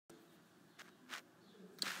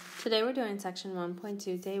Today we're doing section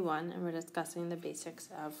 1.2, day 1, and we're discussing the basics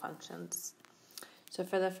of functions. So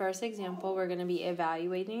for the first example, we're going to be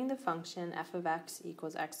evaluating the function f of x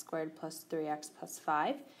equals x squared plus 3x plus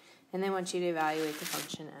 5, and they want you to evaluate the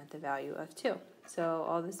function at the value of 2. So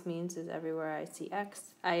all this means is everywhere I see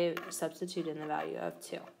x, I substitute in the value of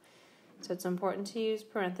 2. So it's important to use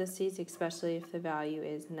parentheses, especially if the value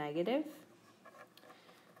is negative.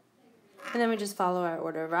 And then we just follow our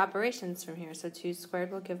order of operations from here. So 2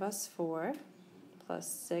 squared will give us 4, plus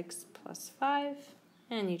 6 plus 5,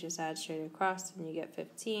 and you just add straight across and you get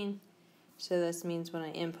 15. So this means when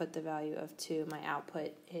I input the value of 2, my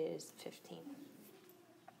output is 15.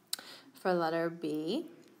 For letter B,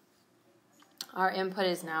 our input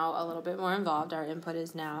is now a little bit more involved. Our input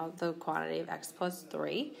is now the quantity of x plus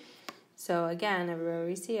 3. So again, everywhere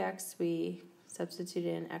we see x, we substitute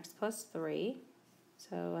in x plus 3.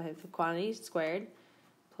 So I have the quantity squared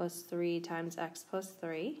plus 3 times x plus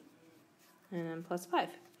 3, and then plus 5.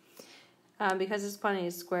 Because this quantity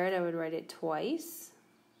is squared, I would write it twice.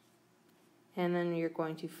 And then you're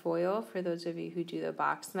going to FOIL. For those of you who do the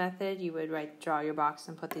box method, you would draw your box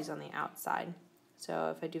and put these on the outside.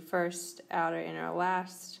 So if I do first, outer, inner,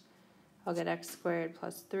 last, I'll get x squared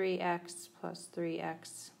plus 3x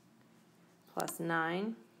plus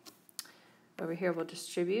 9. Over here we'll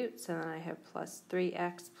distribute, so then I have plus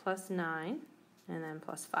 3x plus 9, and then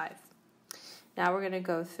plus 5. Now we're going to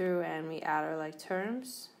go through and we add our like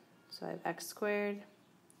terms. So I have x squared.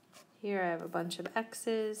 Here I have a bunch of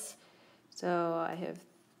x's. So I have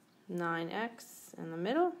 9x in the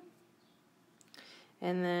middle.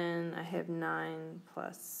 And then I have 9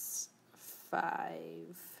 plus 5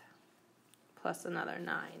 plus another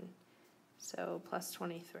 9. So plus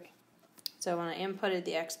 23. So when I inputted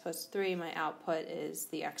the x plus 3, my output is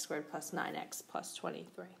the x squared plus 9x plus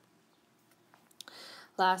 23.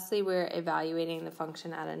 Lastly, we're evaluating the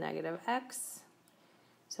function at a negative x.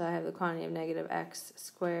 So I have the quantity of negative x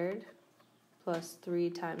squared plus 3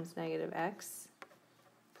 times negative x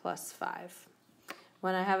plus 5.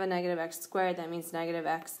 When I have a negative x squared, that means negative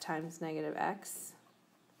x times negative x.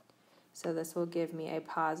 So this will give me a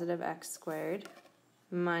positive x squared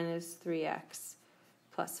minus 3x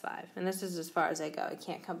plus 5. And this is as far as I go. I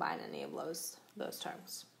can't combine any of those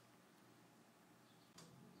terms.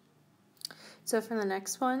 So for the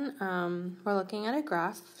next one, we're looking at a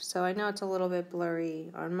graph. So I know it's a little bit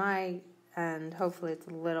blurry on my end. Hopefully it's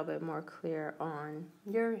a little bit more clear on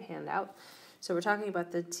your handout. So we're talking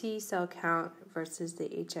about the T cell count versus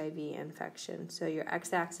the HIV infection. So your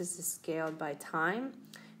x-axis is scaled by time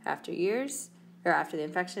after years, or after the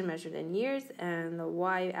infection measured in years, and the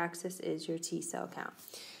y-axis is your T cell count.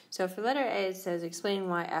 So for letter A, it says explain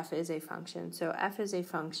why f is a function. So f is a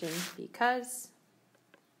function because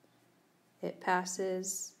it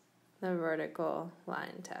passes the vertical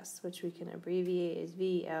line test, which we can abbreviate as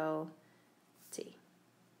VLT.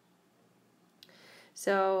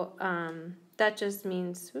 So that just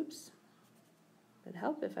means, oops, it would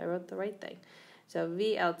help if I wrote the right thing. So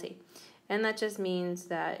VLT. And that just means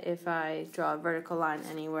that if I draw a vertical line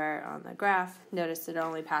anywhere on the graph, notice it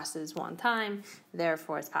only passes one time,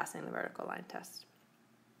 therefore it's passing the vertical line test.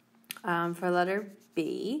 For letter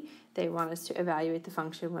B, they want us to evaluate the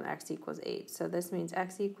function when x equals 8. So this means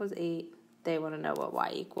x equals 8, they want to know what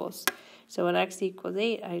y equals. So when x equals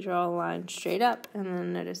 8, I draw a line straight up, and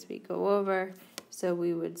then notice we go over. So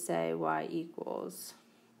we would say y equals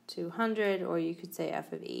 200, or you could say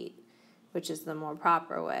f of 8, which is the more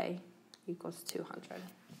proper way, equals 200.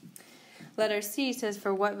 Letter C says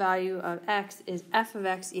for what value of x is f of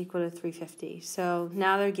x equal to 350. So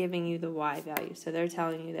now they're giving you the y value. So they're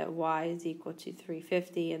telling you that y is equal to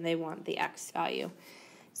 350 and they want the x value.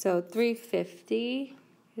 So 350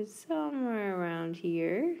 is somewhere around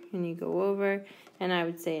here, and you go over, and I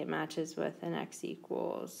would say it matches with an x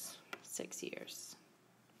equals 6 years.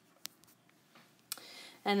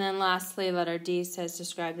 And then lastly, letter D says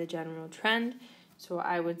describe the general trend. So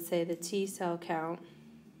I would say the T cell count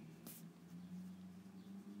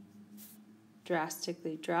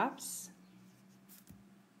drastically drops.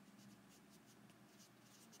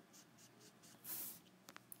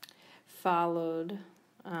 Followed,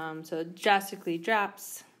 so it drastically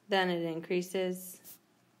drops, then it increases,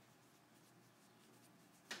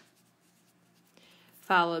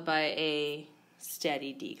 followed by a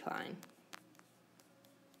steady decline.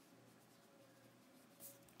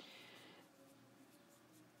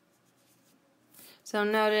 So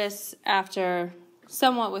notice after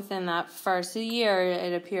somewhat within that first year,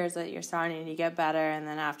 it appears that you're starting to get better, and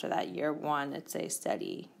then after that year 1, it's a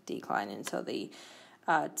steady decline until the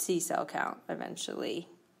T cell count eventually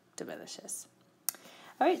diminishes.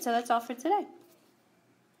 All right, so that's all for today.